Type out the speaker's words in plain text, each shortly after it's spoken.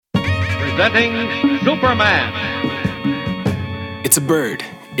Presenting Superman. It's a bird.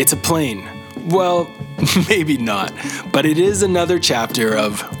 It's a plane. Well, maybe not, but it is another chapter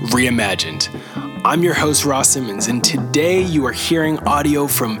of Reimagined. I'm your host, Ross Simmons, and today you are hearing audio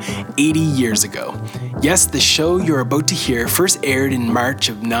from 80 years ago. Yes, the show you're about to hear first aired in March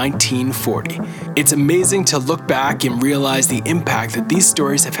of 1940. It's amazing to look back and realize the impact that these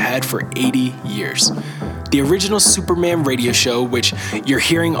stories have had for 80 years. The original Superman radio show, which you're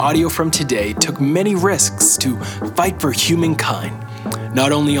hearing audio from today, took many risks to fight for humankind,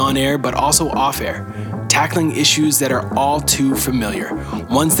 not only on air but also off air, tackling issues that are all too familiar,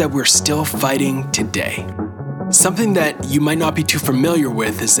 ones that we're still fighting today. Something that you might not be too familiar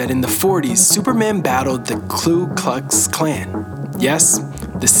with is that in the 40s, Superman battled the Ku Klux Klan. Yes,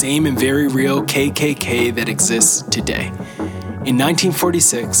 the same and very real KKK that exists today. In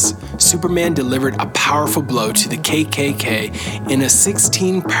 1946, Superman delivered a powerful blow to the KKK in a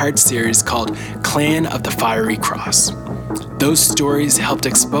 16-part series called Clan of the Fiery Cross. Those stories helped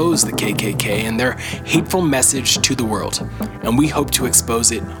expose the KKK and their hateful message to the world, and we hope to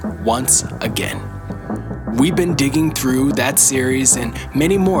expose it once again. We've been digging through that series and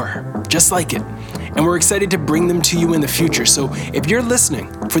many more, just like it, and we're excited to bring them to you in the future. So if you're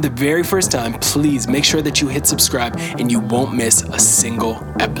listening for the very first time, please make sure that you hit subscribe and you won't miss a single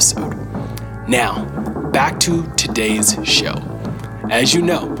episode. Now, back to today's show. As you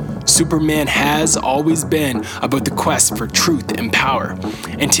know, Superman has always been about the quest for truth and power.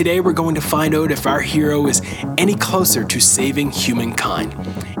 And today we're going to find out if our hero is any closer to saving humankind.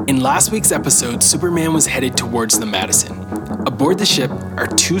 In last week's episode, Superman was headed towards the Madison. Aboard the ship are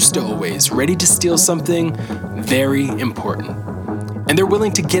two stowaways ready to steal something very important. And they're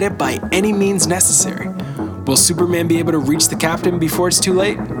willing to get it by any means necessary. Will Superman be able to reach the captain before it's too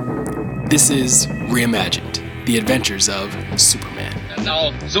late? This is Reimagined, the adventures of Superman. And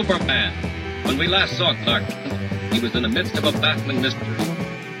now, Superman. When we last saw Clark, he was in the midst of a baffling mystery.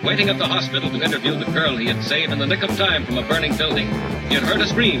 Waiting at the hospital to interview the girl he had saved in the nick of time from a burning building, he had heard a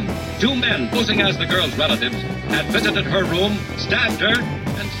scream. Two men, posing as the girl's relatives, had visited her room, stabbed her,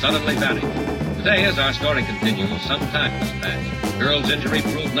 and suddenly vanished. Today, as our story continues, some time has passed. The girl's injury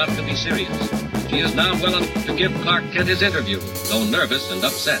proved not to be serious. She is now well enough to give Clark Kent his interview, though nervous and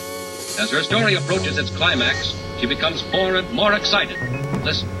upset. As her story approaches its climax, she becomes more and more excited.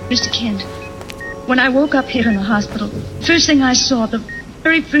 Listen. Mr. Kent, when I woke up here in the hospital, first thing I saw, the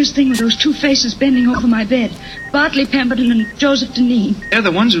very first thing, were those two faces bending over my bed. Bartley Pemberton and Joseph Deneen. They're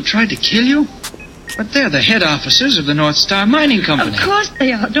the ones who tried to kill you? But they're the head officers of the North Star Mining Company. Of course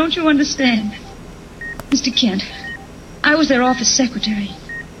they are. Don't you understand? Mr. Kent, I was their office secretary.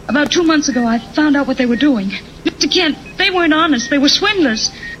 About 2 months ago, I found out what they were doing. Mr. Kent, they weren't honest. They were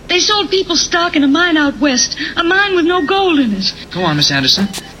swindlers. They sold people stock in a mine out west. A mine with no gold in it. Go on, Miss Anderson.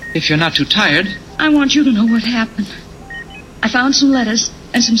 If you're not too tired. I want you to know what happened. I found some letters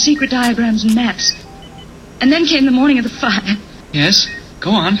and some secret diagrams and maps. And then came the morning of the fire. Yes, go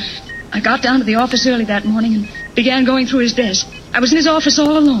on. I got down to the office early that morning and began going through his desk. I was in his office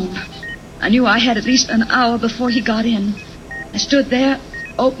all alone. I knew I had at least an hour before he got in. I stood there,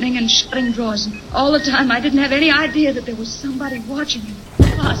 opening and shutting drawers. And all the time, I didn't have any idea that there was somebody watching him.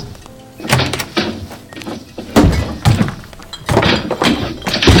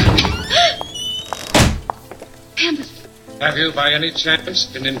 Have you, by any chance,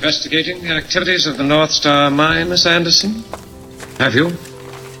 been investigating the activities of the North Star Mine, Miss Anderson? Have you?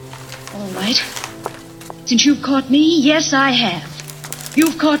 All right. Since you've caught me, yes, I have.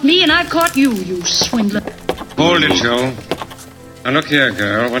 You've caught me, and I've caught you, you swindler. Hold it, Joe. Now, look here,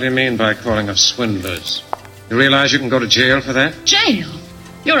 girl. What do you mean by calling us swindlers? You realize you can go to jail for that? Jail?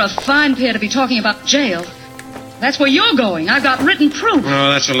 You're a fine pair to be talking about jail. That's where you're going. I've got written proof.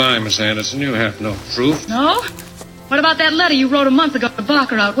 No, that's a lie, Miss Anderson. You have no proof. No? What about that letter you wrote a month ago to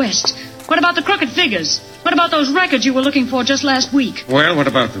Barker out west? What about the crooked figures? What about those records you were looking for just last week? Well, what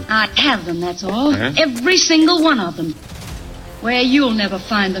about them? I have them, that's all. Uh-huh. Every single one of them. Where you'll never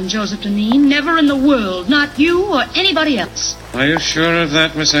find them, Joseph Deneen. Never in the world. Not you or anybody else. Are you sure of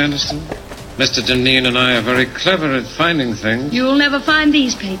that, Miss Anderson? Mr. Deneen and I are very clever at finding things. You'll never find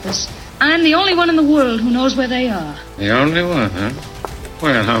these papers. I'm the only one in the world who knows where they are. The only one, huh?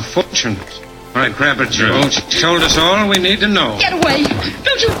 Well, how fortunate. All right, grab her, Joe. She told us all we need to know. Get away!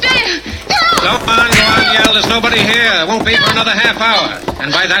 Don't you dare! Go on, yell. There's nobody here. Won't be for another half hour.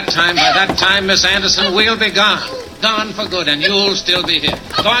 And by that time, Miss Anderson, we'll be gone. Gone for good, and you'll still be here.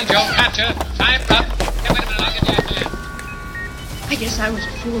 Go on, Joe. Catch her. Time up. Hey, wait a minute. I'll get you after you. I guess I was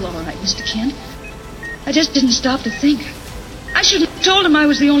a fool, all right, Mr. Kent. I just didn't stop to think. I shouldn't have told him I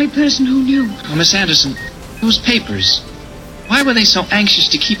was the only person who knew. Oh, Miss Anderson, those papers. Why were they so anxious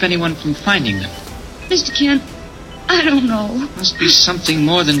to keep anyone from finding them? Mr. Kent, I don't know. Must be something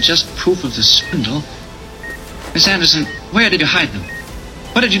more than just proof of the swindle. Miss Anderson, where did you hide them?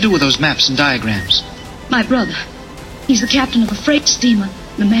 What did you do with those maps and diagrams? My brother. He's the captain of a freight steamer,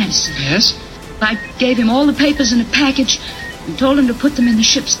 the Madison. Yes? I gave him all the papers in a package and told him to put them in the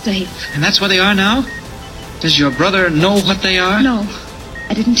ship's safe. And that's where they are now? Does your brother know what they are? No,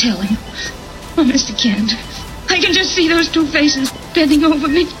 I didn't tell him. Oh, Mr. Kent, I can just see those two faces bending over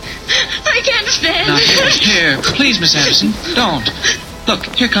me. I can't stand Now, it. here, please, Miss Anderson, don't. Look,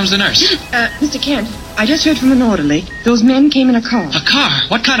 here comes the nurse. Mr. Kent, I just heard from an orderly. Those men came in a car. A car?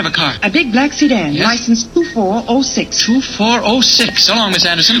 What kind of a car? A big black sedan, Yes? license 2406. 2406. So long, Miss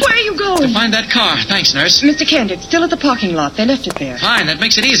Anderson. Where are you going? To find that car. Thanks, nurse. Mr. Kent, it's still at the parking lot. They left it there. Fine, that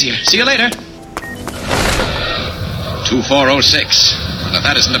makes it easier. See you later. 2406. Well, if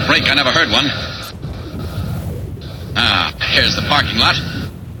that isn't a break, I never heard one. Ah, here's the parking lot.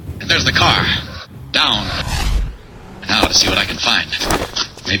 And there's the car. Down. Now to see what I can find.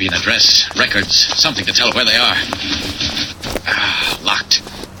 Maybe an address, records, something to tell where they are. Ah, locked.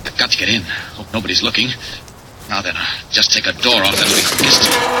 I've got to get in. Hope nobody's looking. Now then, just take a door off that'll be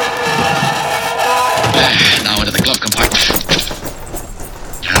quickest. Now into the glove compartment.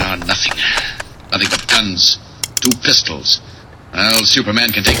 Ah, nothing. Nothing but guns. 2 pistols. Well, Superman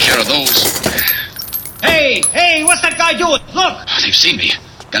can take care of those. Hey, what's that guy doing? Look, Oh, they've seen me.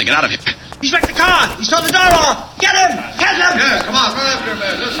 Gotta get out of here. he's wrecked the car. He's turned the door off. Get him! Get him! Yeah, come on, run after him,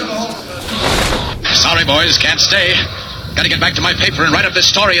 man. Let's get the whole... Sorry, boys, can't stay. Gotta get back to my paper and write up this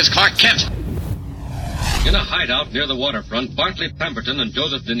story as Clark Kent. In a hideout near the waterfront, Bartley Pemberton and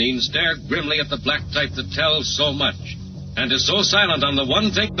Joseph Deneen stare grimly at the black type that tells so much, and is so silent on the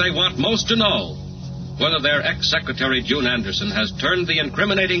one thing they want most to know, whether their ex-secretary June Anderson has turned the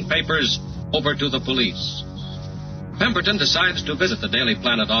incriminating papers over to the police. Pemberton decides to visit the Daily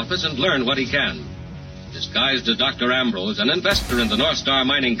Planet office and learn what he can. Disguised as Dr. Ambrose, an investor in the North Star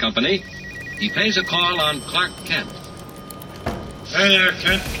Mining Company, he pays a call on Clark Kent. Hey there,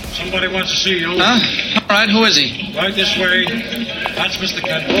 Kent. Somebody wants to see you. Huh? All right, who is he? Right this way. That's Mr.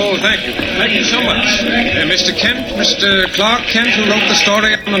 Kent. Oh, thank you. Thank you so much. Mr. Kent, Mr. Clark Kent, who wrote the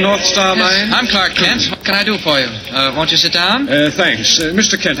story on the North Star Mine? I'm Clark Kent. What can I do for you? Won't you sit down? Thanks.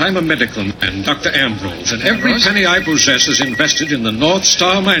 Mr. Kent, I'm a medical man, Dr. Ambrose, and every Ambrose? penny I possess is invested in the North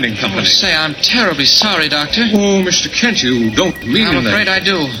Star Mining Oh, Company. say, I'm terribly sorry, Doctor. Oh, Mr. Kent, you don't mean I'm afraid that. I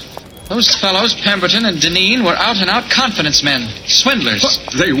do. Those fellows, Pemberton and Deneen, were out-and-out confidence men. Swindlers. What?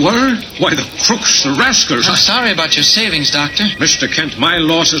 They were? Why, the crooks, the rascals. I'm sorry about your savings, Doctor. Mr. Kent, my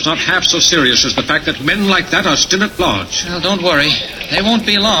loss is not half so serious as the fact that men like that are still at large. Well, don't worry. They won't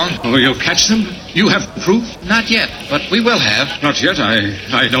be long. Oh, you'll catch them? You have proof? Not yet, but we will have. Not yet.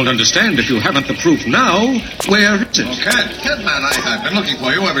 I don't understand. If you haven't the proof now, where is it? Kent, man, I've been looking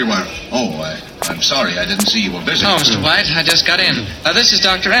for you everywhere. I'm sorry I didn't see you were busy. Oh, Mr. White, I just got in. This is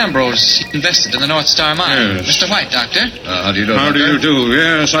Dr. Ambrose. He invested in the North Star Mine. Yes. Mr. White, Doctor. How do you do? How do Doctor? you do?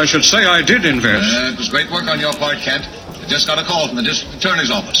 Yes, I should say I did invest. It was great work on your part, Kent. I just got a call from the district attorney's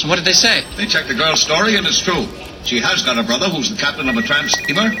office. What did they say? They checked the girl's story, and it's true. She has got a brother who's the captain of a tramp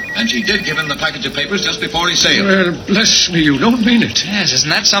steamer, and she did give him the package of papers just before he sailed. Well, bless me, you don't mean it. Yes, isn't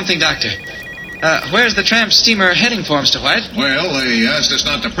that something, Doctor? Where's the tramp steamer heading for, Mr. White? Well, they asked us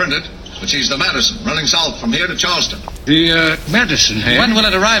not to print it, but she's the Madison, running south from here to Charleston. The, Madison, eh? When will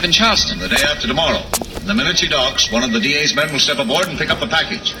it arrive in Charleston? The day after tomorrow. And the minute she docks, one of the DA's men will step aboard and pick up the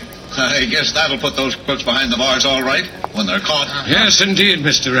package. I guess that'll put those crooks behind the bars all right, when they're caught. Yes, indeed,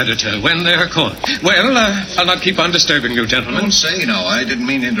 Mr. Editor, when they're caught. Well, I'll not keep on disturbing you, gentlemen. Don't say no. I didn't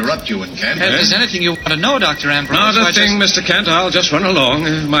mean to interrupt you and Kent. If there's anything you want to know, Dr. Ambrose... Not a why thing, Mr. Kent. I'll just run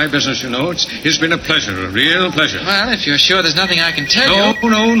along. My business, you know. It's been a pleasure, a real pleasure. Well, if you're sure there's nothing I can tell you...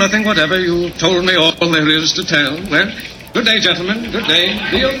 No, nothing whatever. You told me all there is to tell. Well, good day, gentlemen. Good day.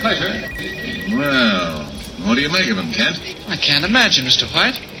 Real pleasure. Well, what do you make of him, Kent? I can't imagine, Mr.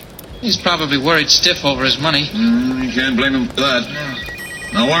 White. He's probably worried stiff over his money. You can't blame him for that.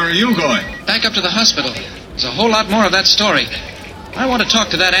 Now, where are you going? Back up to the hospital. There's a whole lot more of that story. I want to talk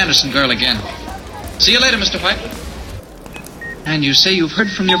to that Anderson girl again. See you later, Mr. White. And you say you've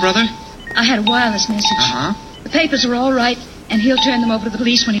heard from your brother? I had a wireless message. Uh-huh. The papers are all right, and he'll turn them over to the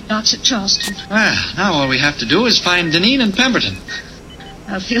police when he docks at Charleston. Well, now all we have to do is find Deneen and Pemberton.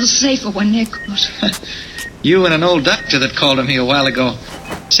 I'll feel safer when they're caught. You and an old doctor that called on me a while ago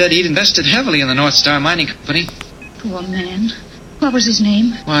said he'd invested heavily in the North Star Mining Company. Poor man. What was his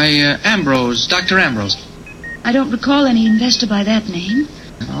name? Why, Ambrose, Dr. Ambrose. I don't recall any investor by that name.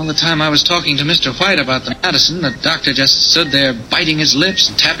 All the time I was talking to Mr. White about the Madison, the doctor just stood there biting his lips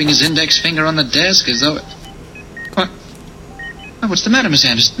and tapping his index finger on the desk as though... What? what's the matter, Miss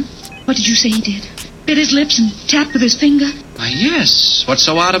Anderson? What did you say he did? Bit his lips and tapped with his finger? Why, yes. What's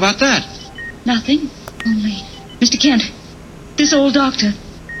so odd about that? Nothing. Only, Mr. Kent, this old doctor,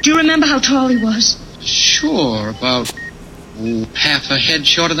 do you remember how tall he was? Sure, about half a head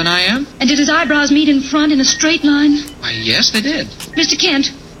shorter than I am. And did his eyebrows meet in front in a straight line? Why, yes, they did. Mr.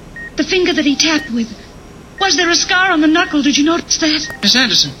 Kent, the finger that he tapped with, was there a scar on the knuckle? Did you notice that? Miss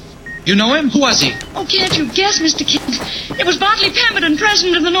Anderson, you know him? Who was he? Oh, can't you guess, Mr. Kent? It was Bartley Pemberton,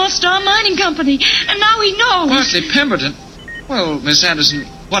 president of the North Star Mining Company. And now he knows. Bartley Pemberton? Well, Miss Anderson,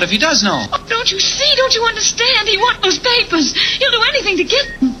 what if he does know? Oh, don't you see? Don't you understand? He wants those papers. He'll do anything to get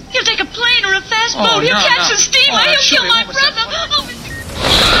them. He'll take a plane or a fast boat. He'll catch a steamer. He'll kill my brother. Oh,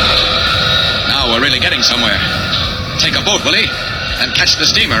 now we're really getting somewhere. Take a boat, will he? And catch the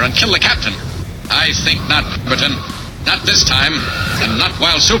steamer and kill the captain. I think not, Pemberton. Not this time, and not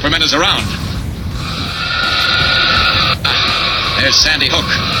while Superman is around. There's Sandy Hook.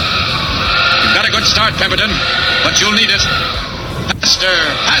 You've got a good start, Pemberton, but you'll need it. Faster,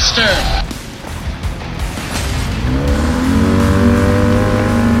 faster!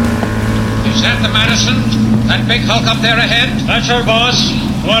 Is that the Madison? That big hulk up there ahead? That's her, boss.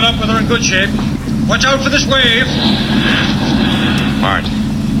 Come on up with her in good shape. Watch out for this wave. Bart,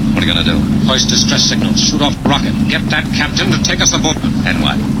 what are you going to do? Hoist distress signals, shoot off rocket, get that captain to take us aboard. And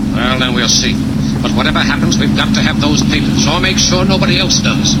what? Well, then we'll see. But whatever happens, we've got to have those papers, or make sure nobody else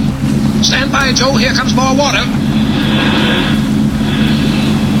does. Stand by, Joe. Here comes more water.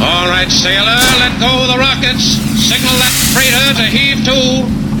 All right, sailor, let go of the rockets. Signal that freighter to heave to.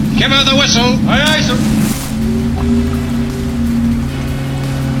 Give her the whistle. Aye, aye, sir.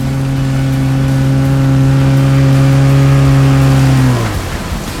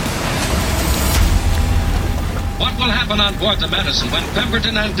 What will happen on board the Madison when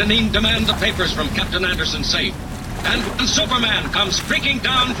Pemberton and Deneen demand the papers from Captain Anderson's safe? And when Superman comes streaking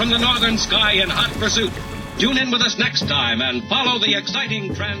down from the northern sky in hot pursuit? Tune in with us next time and follow the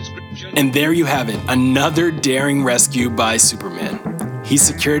exciting transcription. And there you have it, another daring rescue by Superman. He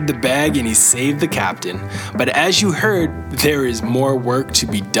secured the bag and he saved the captain. But as you heard, there is more work to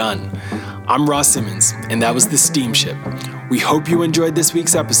be done. I'm Ross Simmons, and that was The Steamship. We hope you enjoyed this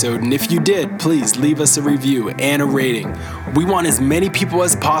week's episode, and if you did, please leave us a review and a rating. We want as many people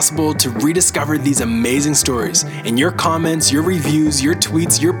as possible to rediscover these amazing stories, and your comments, your reviews, your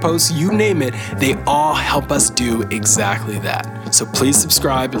tweets, your posts, you name it, they all help us do exactly that. So please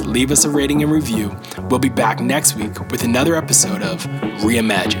subscribe, leave us a rating and review. We'll be back next week with another episode of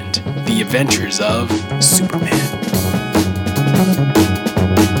Reimagined, The Adventures of Superman.